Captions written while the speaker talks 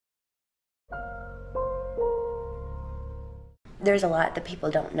there's a lot that people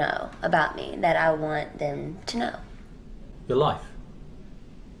don't know about me that I want them to know. Your life.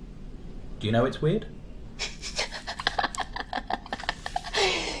 Do you know it's weird?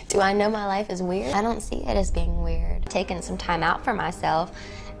 Do I know my life is weird? I don't see it as being weird. Taking some time out for myself,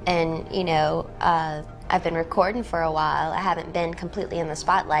 and you know, I've been recording for a while. I haven't been completely in the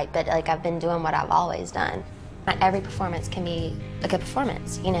spotlight, but like I've been doing what I've always done. Not every performance can be a good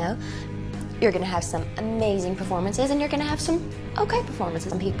performance, you know? You're gonna have some amazing performances and you're gonna have some okay performances.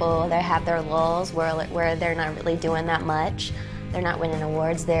 Some people, they have their lulls where they're not really doing that much. They're not winning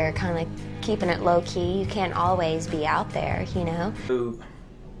awards, they're kind of keeping it low key. You can't always be out there, you know? So,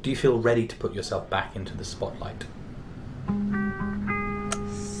 do you feel ready to put yourself back into the spotlight?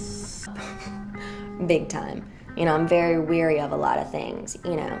 Big time. You know, I'm very weary of a lot of things,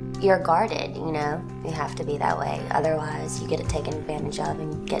 you know. You're guarded, you know. You have to be that way. Otherwise, you get it taken advantage of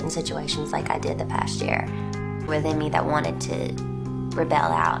and get in situations like I did the past year. Within me that wanted to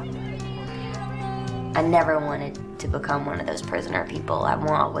rebel out. I never wanted to become one of those prisoner people. I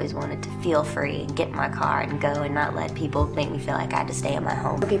always wanted to feel free and get in my car and go and not let people make me feel like I had to stay in my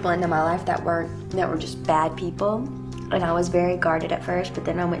home. People into my life that were just bad people, and I was very guarded at first, but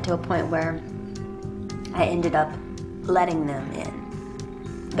then I went to a point where I ended up letting them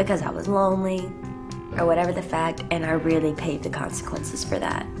in because I was lonely or whatever the fact, and I really paid the consequences for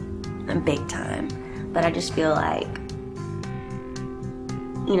that, big time. But I just feel like,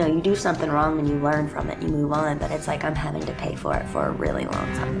 you know, you do something wrong and you learn from it, you move on, but it's like I'm having to pay for it for a really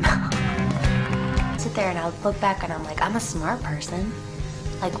long time. I sit there and I look back and I'm like, I'm a smart person.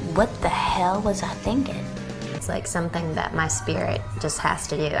 Like, what the hell was I thinking? It's like something that my spirit just has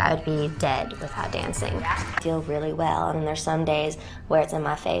to do. I would be dead without dancing. I feel really well, and there's some days where it's in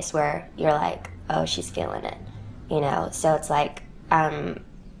my face where you're like, oh, she's feeling it, you know? So it's like, I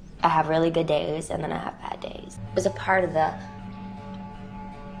have really good days and then I have bad days. It was a part of the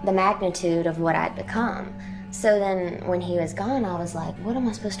magnitude of what I'd become. So then when he was gone, I was like, what am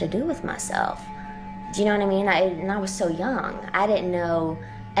I supposed to do with myself? Do you know what I mean? And I was so young. I didn't know.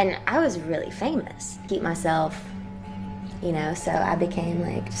 And I was really famous. Keep myself, you know, so I became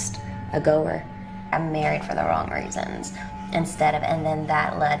like just a goer. I'm married for the wrong reasons and then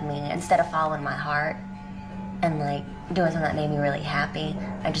that led me, instead of following my heart and like doing something that made me really happy,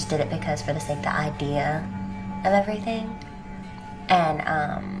 I just did it because for the sake of the idea of everything. And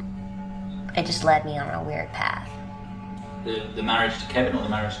it just led me on a weird path. The marriage to Kevin or the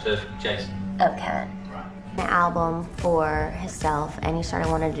marriage to Jason? Oh, Kevin. An album for himself, and he started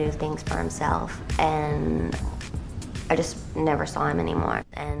wanting to do things for himself, and I just never saw him anymore.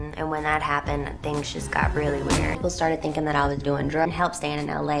 And when that happened, things just got really weird. People started thinking that I was doing drugs. It helped staying in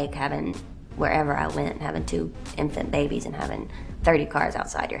LA, having wherever I went, having 2 infant babies and having 30 cars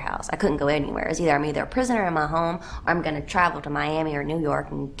outside your house. I couldn't go anywhere. It's either I'm either a prisoner in my home or I'm gonna travel to Miami or New York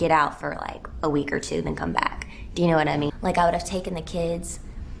and get out for like a week or 2, then come back. Do you know what I mean? Like I would have taken the kids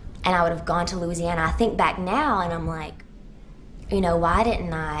and I would have gone to Louisiana. I think back now and I'm like, you know, why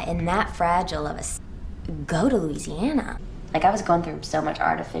didn't I, in that fragile of a, go to Louisiana? Like I was going through so much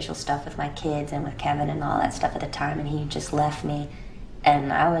artificial stuff with my kids and with Kevin and all that stuff at the time, and he just left me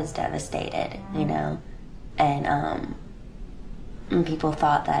and I was devastated, you know? And people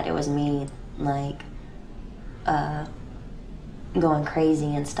thought that it was me like going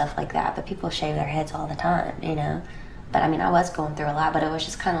crazy and stuff like that, but people shave their heads all the time, you know? But I mean, I was going through a lot, but it was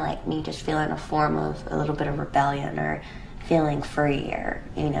just kind of like me just feeling a form of a little bit of rebellion or feeling free or,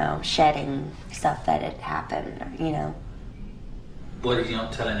 you know, shedding stuff that had happened, or, you know. Why did you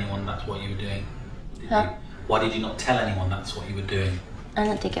not tell anyone that's what you were doing? Huh? Why did you not tell anyone that's what you were doing? I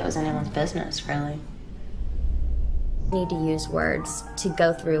don't think it was anyone's business, really. You need to use words to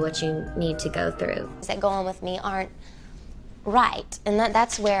go through what you need to go through. Things that go on with me aren't right, and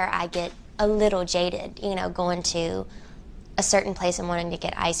that's where I get a little jaded, you know, going to a certain place and wanting to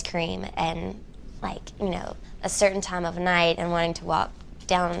get ice cream and like, you know, a certain time of night and wanting to walk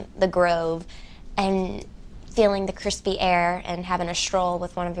down the Grove and feeling the crispy air and having a stroll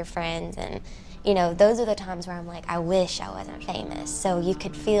with one of your friends. And, you know, those are the times where I'm like, I wish I wasn't famous, so you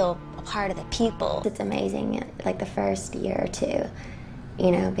could feel a part of the people. It's amazing, like the first year or 2,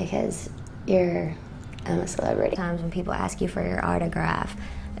 you know, because I'm a celebrity. Times when people ask you for your autograph,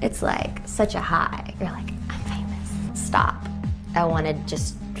 it's like such a high. You're like, I'm famous. Stop. I wanted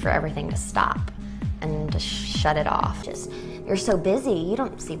just for everything to stop and just shut it off. Just, you're so busy, you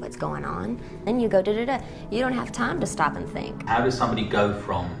don't see what's going on. Then you go da-da-da. You don't have time to stop and think. How does somebody go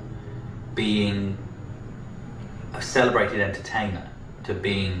from being a celebrated entertainer to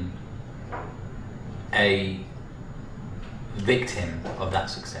being a victim of that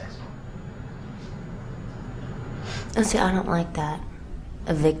success? And see, I don't like that.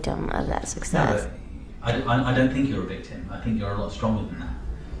 A victim of that success. No, but I don't think you're a victim. I think you're a lot stronger than that.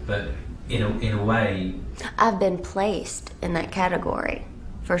 But in a way... I've been placed in that category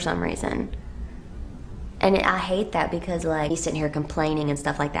for some reason. And I hate that because, like, he's sitting here complaining and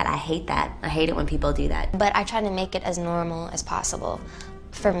stuff like that. I hate that. I hate it when people do that. But I try to make it as normal as possible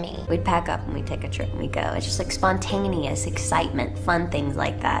for me. We'd pack up and we'd take a trip and we'd go. It's just like spontaneous excitement, fun things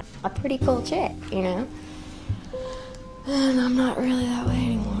like that. A pretty cool chick, you know? And I'm not really that way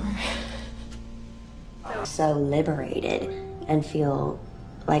anymore. So liberated and feel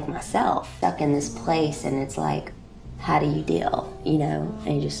like myself, stuck in this place, and it's like, how do you deal, you know?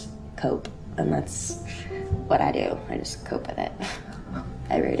 And you just cope, and that's what I do. I just cope with it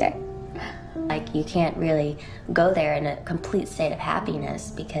every day. Like, you can't really go there in a complete state of happiness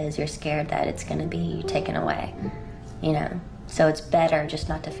because you're scared that it's gonna be taken away, you know? So it's better just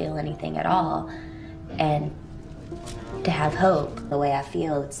not to feel anything at all and to have hope. The way I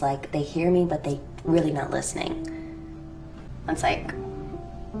feel, it's like they hear me, but they really not listening. It's like,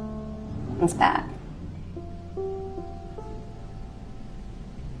 it's bad.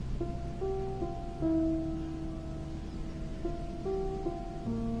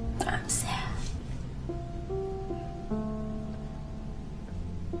 I'm sad.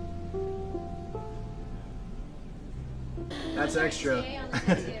 That's extra.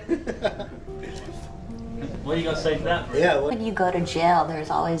 What do you got to say to that? Yeah. When you go to jail, there's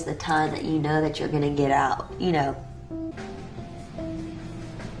always the time that you know that you're gonna get out, you know.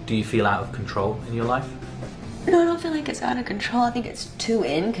 Do you feel out of control in your life? No, I don't feel like it's out of control. I think it's too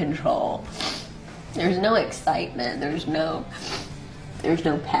in control. There's no excitement. There's no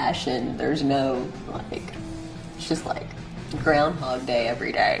passion. There's no, like, it's just like Groundhog Day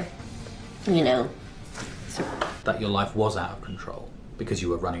every day, you know. That your life was out of control because you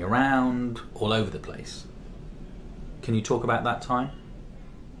were running around all over the place. Can you talk about that time?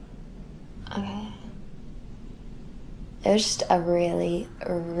 Okay. It was just a really,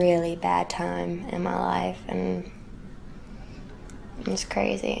 really bad time in my life, and it was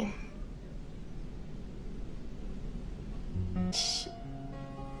crazy.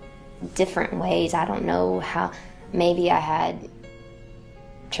 Different ways, I don't know how, maybe I had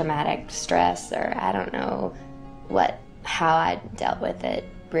traumatic stress, or I don't know how I dealt with it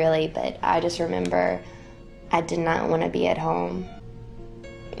really, but I just remember I did not want to be at home.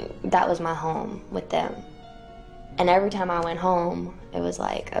 That was my home with them. And every time I went home, it was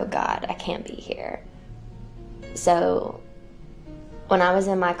like, oh God, I can't be here. So when I was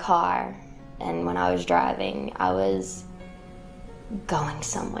in my car and when I was driving, I was going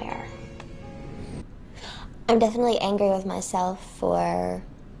somewhere. I'm definitely angry with myself for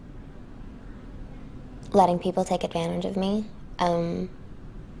letting people take advantage of me.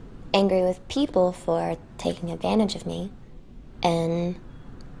 Angry with people for taking advantage of me and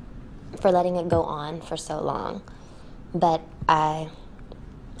for letting it go on for so long. But I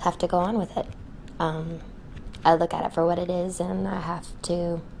have to go on with it. I look at it for what it is, and I have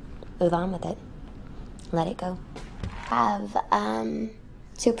to move on with it. Let it go. I have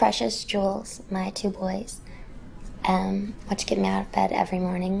 2 precious jewels, my 2 boys, which get me out of bed every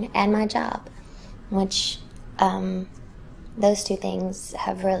morning, and my job, which those 2 things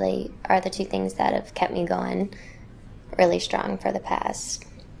are the 2 things that have kept me going really strong for the past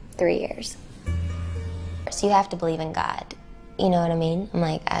 3 years. So you have to believe in God, you know what I mean? I'm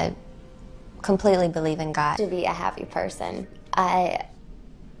like, I completely believe in God. To be a happy person, I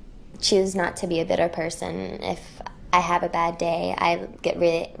choose not to be a bitter person. If I have a bad day, I get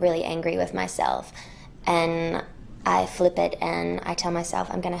really, really angry with myself, and I flip it and I tell myself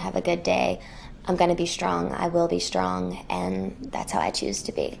I'm gonna have a good day, I'm gonna be strong, I will be strong, and that's how I choose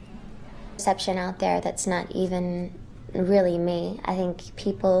to be. Perception out there that's not even really me. I think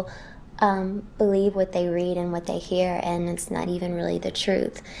people believe what they read and what they hear, and it's not even really the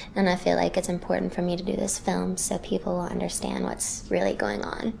truth. And I feel like it's important for me to do this film so people will understand what's really going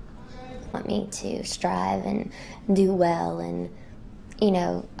on. I want me to strive and do well, and, you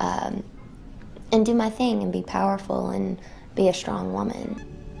know, and do my thing and be powerful and be a strong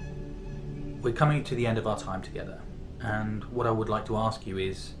woman. We're coming to the end of our time together, and what I would like to ask you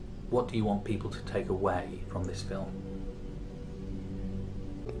is, what do you want people to take away from this film?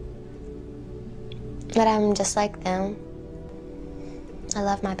 That I'm just like them. I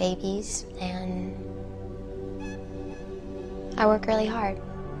love my babies, and I work really hard.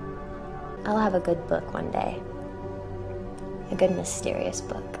 I'll have a good book one day. A good mysterious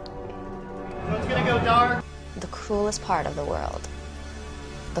book. So it's gonna go dark. The cruelest part of the world.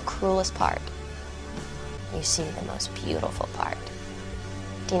 The cruelest part. You see the most beautiful part.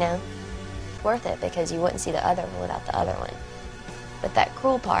 Do you know? both worth it because you wouldn't see the other one without the other one. But that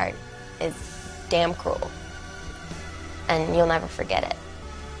cruel part is damn cruel. And you'll never forget it.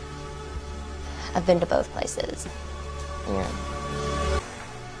 I've been to both places. Yeah.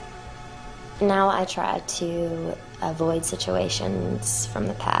 Now I try to avoid situations from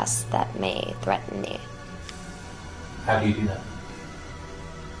the past that may threaten me. How do you do that?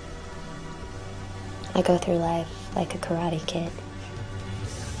 I go through life like a karate kid.